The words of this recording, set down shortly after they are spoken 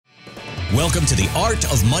Welcome to the Art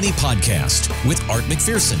of Money podcast with Art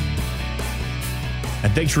McPherson.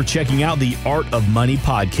 And thanks for checking out the Art of Money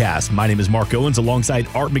podcast. My name is Mark Owens alongside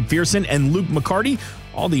Art McPherson and Luke McCarty.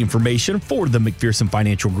 All the information for the McPherson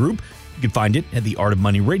Financial Group, you can find it at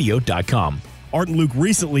theartofmoneyradio.com. Art and Luke,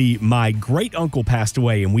 recently my great uncle passed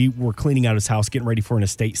away and we were cleaning out his house, getting ready for an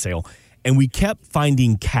estate sale. And we kept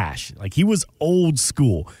finding cash. Like, he was old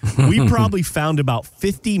school. We probably found about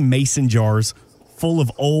 50 mason jars full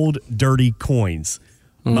of old, dirty coins.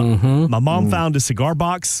 My mom found a cigar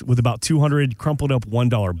box with about 200 crumpled up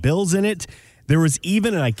 $1 bills in it. There was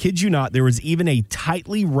even, and I kid you not, there was even a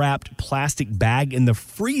tightly wrapped plastic bag in the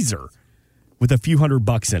freezer with a few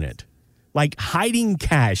 $100 in it. Like, hiding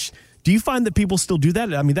cash. Do you find that people still do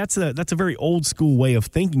that? I mean, that's a very old school way of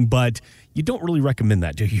thinking, but you don't really recommend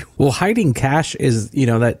that, do you? Well, hiding cash is,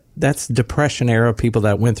 that's Depression era. People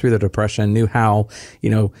that went through the Depression knew how,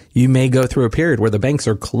 you may go through a period where the banks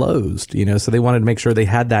are closed, so they wanted to make sure they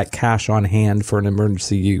had that cash on hand for an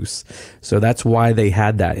emergency use. So that's why they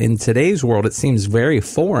had that. In today's world, it seems very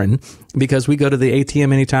foreign because we go to the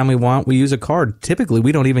ATM anytime we want. We use a card. Typically,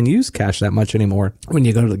 we don't even use cash that much anymore. When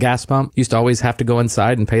you go to the gas pump, you used to always have to go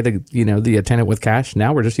inside and pay the attendant with cash.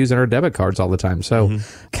 Now we're just using our debit cards all the time. So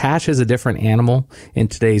cash is a different animal in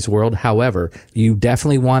today's world. However, you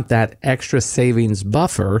definitely want that extra savings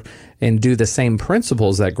buffer and do the same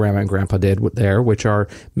principles that grandma and grandpa did there, which are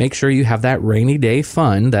make sure you have that rainy day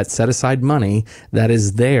fund, that set aside money that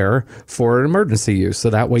is there for an emergency use. So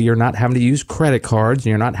that way you're not having to use credit cards and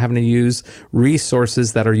you're not having to use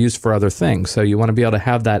resources that are used for other things. So you want to be able to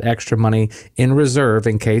have that extra money in reserve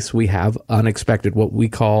in case we have unexpected, what we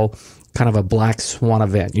call kind of a black swan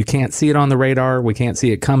event. You can't see it on the radar. We can't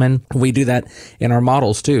see it coming. We do that in our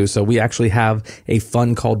models too. So we actually have a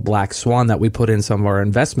fund called Black Swan that we put in some of our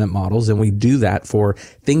investment models, and we do that for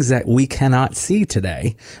things that we cannot see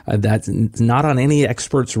today. That's not on any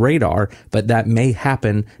expert's radar, but that may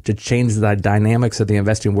happen to change the dynamics of the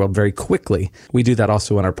investing world very quickly. We do that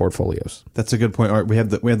also in our portfolios. That's a good point, Art. We have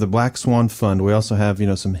the Black Swan fund. We also have,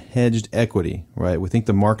 some hedged equity, right? We think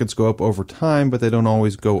the markets go up over time, but they don't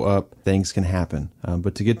always go up. Things can happen.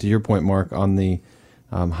 But to get to your point, Mark, on the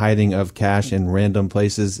hiding of cash in random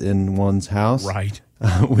places in one's house, right?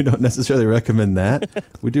 We don't necessarily recommend that.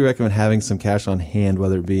 We do recommend having some cash on hand,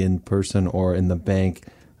 whether it be in person or in the bank.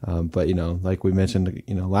 But, like we mentioned,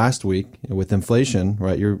 last week with inflation,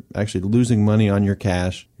 right, you're actually losing money on your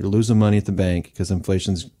cash. You're losing money at the bank because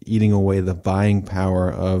inflation's eating away the buying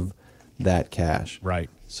power of that cash. Right.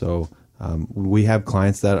 So we have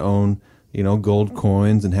clients that own gold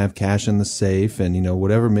coins and have cash in the safe and,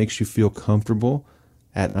 whatever makes you feel comfortable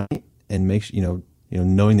at night and makes,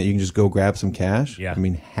 knowing that you can just go grab some cash. Yeah. I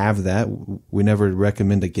mean, have that. We never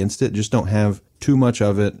recommend against it. Just don't have too much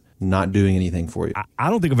of it not doing anything for you. I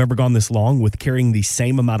don't think I've ever gone this long with carrying the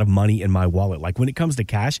same amount of money in my wallet. Like, when it comes to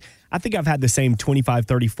cash, I think I've had the same 25,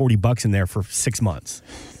 30, 40 bucks in there for 6 months.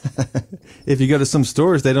 If you go to some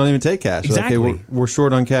stores, they don't even take cash. Exactly. Like, hey, we're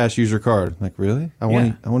short on cash. Use your card. Like, really? I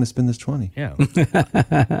want to spend this 20.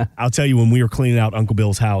 Yeah. I'll tell you, when we were cleaning out Uncle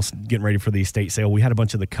Bill's house, getting ready for the estate sale, we had a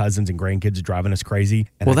bunch of the cousins and grandkids driving us crazy.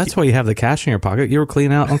 Well, that's why you have the cash in your pocket. You were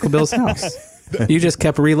cleaning out Uncle Bill's house. You just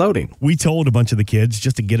kept reloading. We told a bunch of the kids,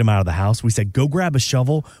 just to get them out of the house, we said, go grab a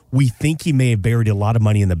shovel. We think he may have buried a lot of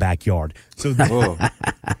money in the backyard. So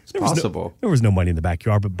It's possible. There was no money in the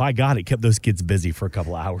backyard, but by God, it kept those kids busy for a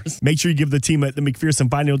couple of hours. Make sure you give the team at the McPherson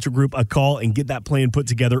Financial Group a call and get that plan put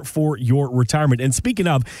together for your retirement. And speaking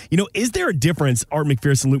of, is there a difference, Art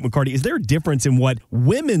McPherson, Luke McCarty, is there a difference in what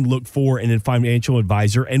women look for in a financial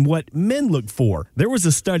advisor and what men look for? There was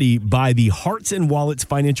a study by the Hearts and Wallets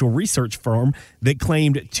financial research firm that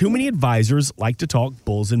claimed too many advisors like to talk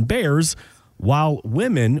bulls and bears, while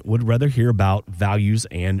women would rather hear about values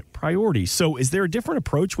and priorities. So is there a different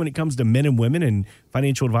approach when it comes to men and women and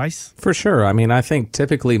financial advice? For sure. I mean, I think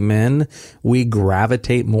typically men, we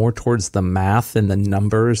gravitate more towards the math and the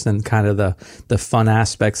numbers and kind of the fun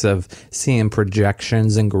aspects of seeing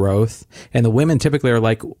projections and growth. And the women typically are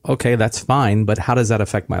like, okay, that's fine, but how does that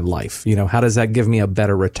affect my life? How does that give me a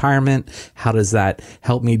better retirement? How does that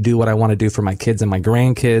help me do what I want to do for my kids and my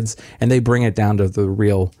grandkids? And they bring it down to the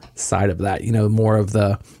real side of that, more of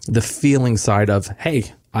the feeling side of,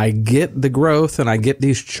 hey, I get the growth and I get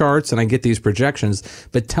these charts and I get these projections,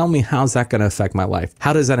 but tell me, how's that going to affect my life?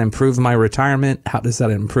 How does that improve my retirement? How does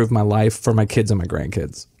that improve my life for my kids and my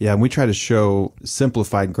grandkids? Yeah, and we try to show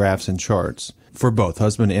simplified graphs and charts for both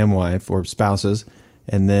husband and wife or spouses.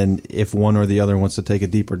 And then if one or the other wants to take a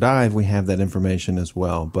deeper dive, we have that information as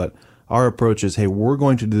well. But our approach is, hey, we're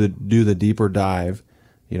going to do the deeper dive,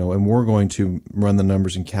 and we're going to run the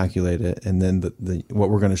numbers and calculate it. And then what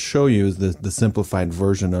we're going to show you is the simplified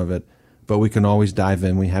version of it. But we can always dive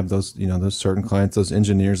in. We have those, those certain clients, those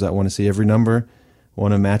engineers that want to see every number,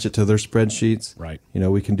 want to match it to their spreadsheets. Right.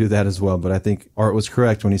 We can do that as well. But I think Art was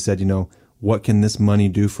correct when he said, what can this money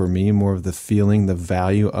do for me? More of the feeling, the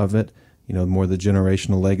value of it, more the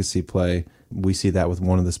generational legacy play. We see that with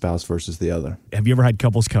one of the spouse versus the other. Have you ever had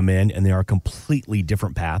couples come in and they are completely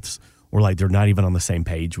different paths, or like they're not even on the same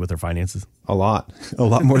page with their finances? A lot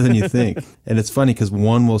more than you think. And it's funny because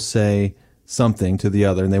one will say something to the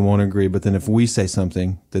other and they won't agree. But then if we say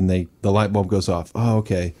something, then the light bulb goes off. Oh,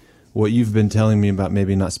 okay. What you've been telling me about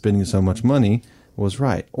maybe not spending so much money was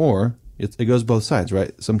right. Or it goes both sides,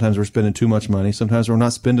 right? Sometimes we're spending too much money. Sometimes we're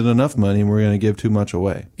not spending enough money and we're going to give too much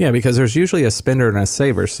away. Yeah, because there's usually a spender and a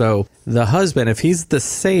saver. So the husband, if he's the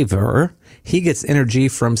saver, he gets energy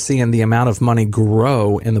from seeing the amount of money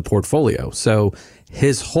grow in the portfolio. So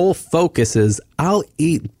his whole focus is, I'll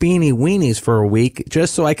eat beanie weenies for a week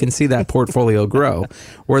just so I can see that portfolio grow.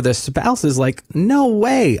 Where the spouse is like, no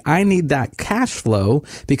way, I need that cash flow,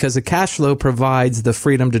 because the cash flow provides the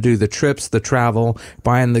freedom to do the trips, the travel,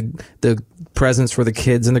 buying the presents for the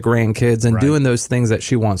kids and the grandkids, and doing those things that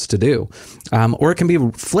she wants to do. Or it can be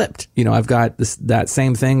flipped. I've got that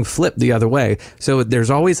same thing flipped the other way. So there's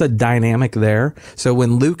always a dynamic there. So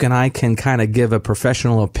when Luke and I can kind of give a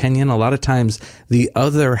professional opinion, a lot of times the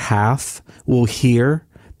other half will hear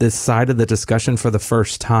this side of the discussion for the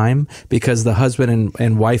first time, because the husband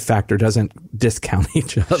and wife factor doesn't discount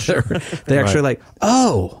each other. They actually like,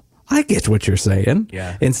 oh, I get what you're saying.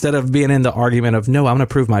 Yeah. Instead of being in the argument of, no, I'm going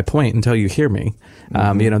to prove my point until you hear me.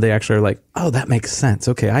 They actually are like, oh, that makes sense.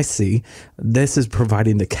 Okay, I see. This is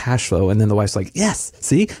providing the cash flow. And then the wife's like, yes,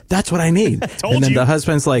 see, that's what I need. And then the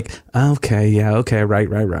husband's like, okay, yeah, okay, right.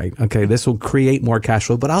 Okay, this will create more cash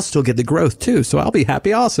flow, but I'll still get the growth too. So I'll be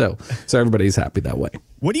happy also. So everybody's happy that way.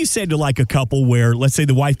 What do you say to like a couple where, let's say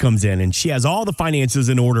the wife comes in and she has all the finances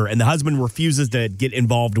in order and the husband refuses to get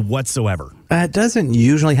involved whatsoever? It doesn't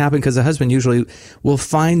usually happen, because the husband usually will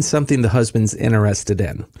find something the husband's interested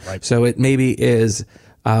in. Right. So it maybe is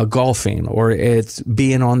golfing, or it's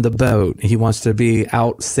being on the boat. He wants to be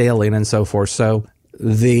out sailing and so forth. So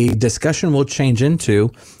the discussion will change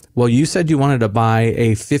into, well, you said you wanted to buy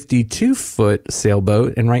a 52-foot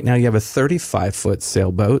sailboat, and right now you have a 35-foot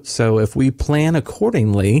sailboat. So if we plan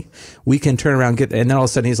accordingly, we can turn around and then all of a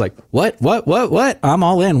sudden he's like, what? I'm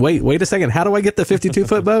all in. Wait a second. How do I get the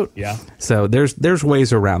 52-foot boat? Yeah. So there's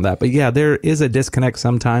ways around that. But yeah, there is a disconnect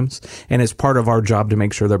sometimes, and it's part of our job to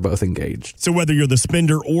make sure they're both engaged. So whether you're the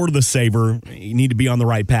spender or the saver, you need to be on the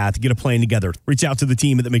right path. Get a plan together. Reach out to the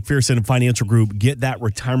team at the McPherson Financial Group. Get that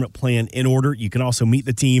retirement plan in order. You can also meet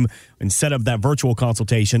the team and set up that virtual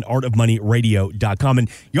consultation, artofmoneyradio.com. And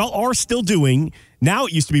y'all are still doing, now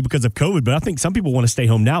it used to be because of COVID, but I think some people want to stay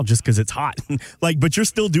home now just because it's hot. But you're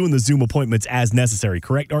still doing the Zoom appointments as necessary,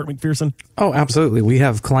 correct, Art McPherson? Oh, absolutely. We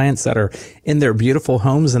have clients that are in their beautiful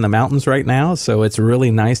homes in the mountains right now, so it's really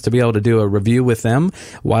nice to be able to do a review with them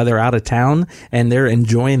while they're out of town, and they're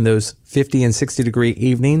enjoying those 50 and 60 degree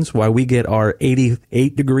evenings while we get our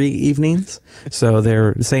 88 degree evenings. So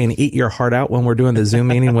they're saying eat your heart out when we're doing the Zoom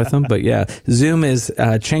meeting with them. But yeah, Zoom has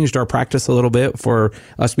changed our practice a little bit for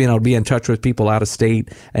us being able to be in touch with people out of state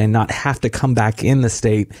and not have to come back in the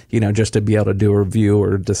state, just to be able to do a review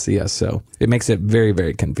or to see us. So it makes it very,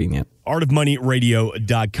 very convenient.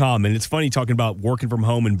 artofmoneyradio.com. And it's funny talking about working from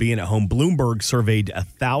home and being at home. Bloomberg surveyed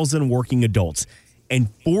 1,000 working adults, and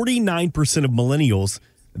 49% of millennials,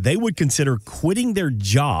 they would consider quitting their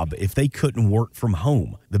job if they couldn't work from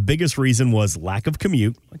home. The biggest reason was lack of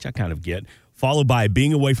commute, which I kind of get, followed by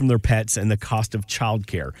being away from their pets and the cost of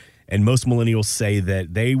childcare. And most millennials say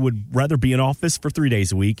that they would rather be in office for 3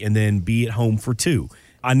 days a week and then be at home for 2.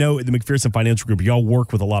 I know at the McPherson Financial Group, y'all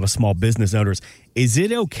work with a lot of small business owners. Is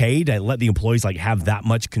it okay to let the employees have that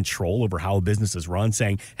much control over how a business is run,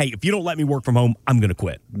 saying, hey, if you don't let me work from home, I'm going to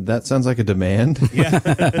quit? That sounds like a demand. Yeah.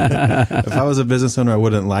 If I was a business owner, I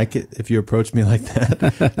wouldn't like it if you approached me like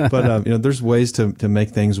that. But, there's ways to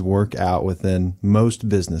make things work out within most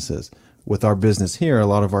businesses. With our business here, a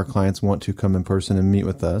lot of our clients want to come in person and meet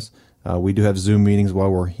with us. We do have Zoom meetings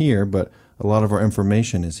while we're here, but a lot of our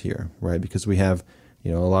information is here, right? Because we have a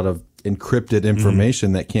lot of encrypted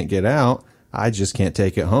information that can't get out. I just can't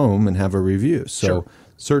take it home and have a review. So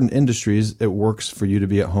certain industries, it works for you to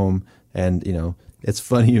be at home. And, it's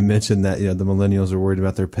funny you mentioned that, the millennials are worried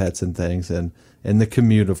about their pets and things and the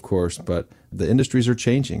commute, of course, but the industries are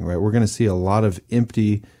changing, right? We're going to see a lot of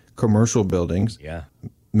empty commercial buildings. Yeah.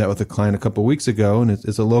 Met with a client a couple of weeks ago, and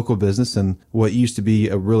it's a local business, and what used to be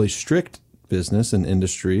a really strict business and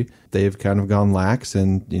industry, they've kind of gone lax,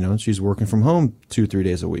 and she's working from home 2-3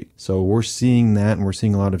 days a week. So we're seeing that, and we're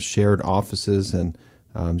seeing a lot of shared offices and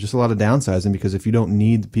just a lot of downsizing, because if you don't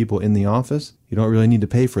need the people in the office, you don't really need to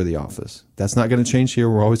pay for the office. That's not going to change here.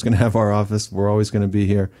 We're always going to have our office. We're always going to be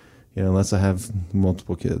here. Unless I have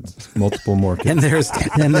multiple more kids. and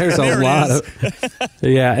there's a lot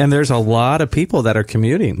and there's a lot of people that are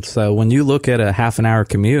commuting. So when you look at a half an hour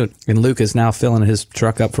commute, and Luke is now filling his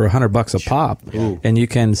truck up for $100 a pop, and you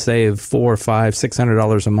can save $400, $500,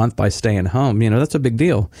 $600 a month by staying home. That's a big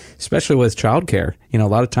deal, especially with childcare. A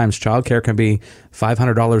lot of times childcare can be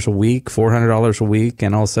 $500 a week, $400 a week,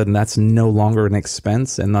 and all of a sudden that's no longer an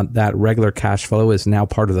expense, and that regular cash flow is now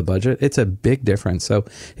part of the budget. It's a big difference. So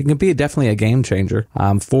it can be definitely a game changer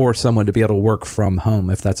for someone to be able to work from home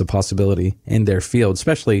if that's a possibility in their field.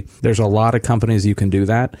 Especially, there's a lot of companies you can do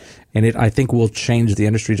that, and I think will change the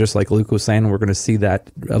industry, just like Luke was saying. We're going to see that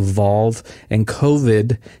evolve, and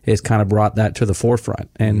COVID has kind of brought that to the forefront.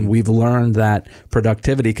 And we've learned that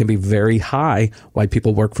productivity can be very high while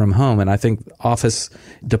people work from home. And I think office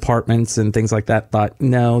departments and things like that thought,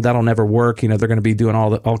 no, that'll never work. They're going to be doing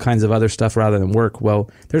all kinds of other stuff rather than work. Well,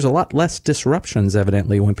 there's a lot less disruptions,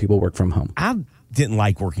 evidently, when people work from home. I didn't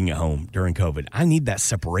like working at home during COVID. I need that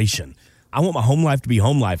separation. I want my home life to be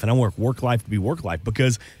home life, and I want work life to be work life,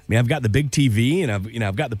 because I've got the big TV, and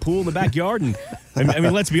I've got the pool in the backyard, and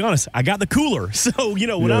let's be honest, I got the cooler. So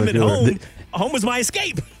when I'm at home is my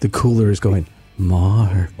escape. The cooler is going,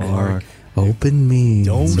 Mark. Open me.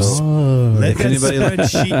 Don't let that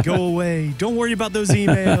spreadsheet go away. Don't worry about those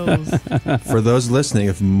emails. For those listening,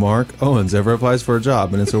 if Mark Owens ever applies for a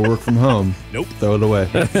job and it's a work from home, nope, throw it away.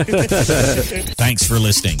 Thanks for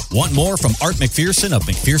listening. Want more from Art McPherson of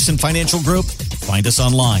McPherson Financial Group? Find us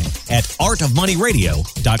online at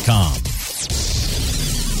artofmoneyradio.com.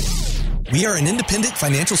 We are an independent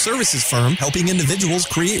financial services firm helping individuals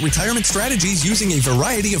create retirement strategies using a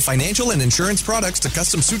variety of financial and insurance products to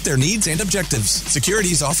custom suit their needs and objectives.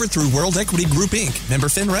 Securities offered through World Equity Group, Inc., member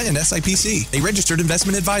FINRA and SIPC, a registered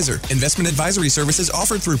investment advisor. Investment advisory services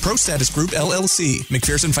offered through ProStatus Group, LLC.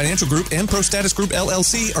 McPherson Financial Group and ProStatus Group,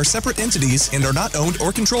 LLC are separate entities and are not owned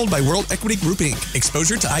or controlled by World Equity Group, Inc.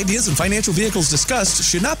 Exposure to ideas and financial vehicles discussed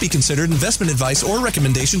should not be considered investment advice or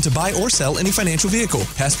recommendation to buy or sell any financial vehicle.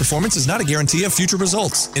 Past performance is not a guarantee of future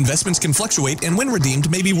results. Investments can fluctuate and when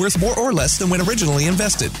redeemed may be worth more or less than when originally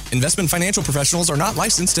invested. Investment financial professionals are not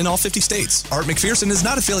licensed in all 50 states. Art McPherson is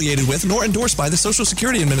not affiliated with nor endorsed by the Social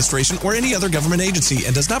Security Administration or any other government agency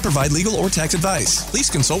and does not provide legal or tax advice. Please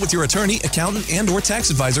consult with your attorney, accountant, and or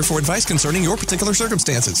tax advisor for advice concerning your particular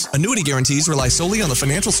circumstances. Annuity guarantees rely solely on the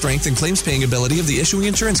financial strength and claims paying ability of the issuing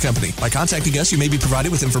insurance company. By contacting us, you may be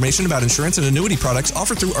provided with information about insurance and annuity products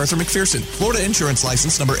offered through Arthur McPherson. Florida Insurance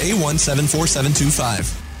License number A174.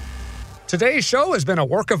 725. Today's show has been a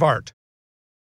work of art.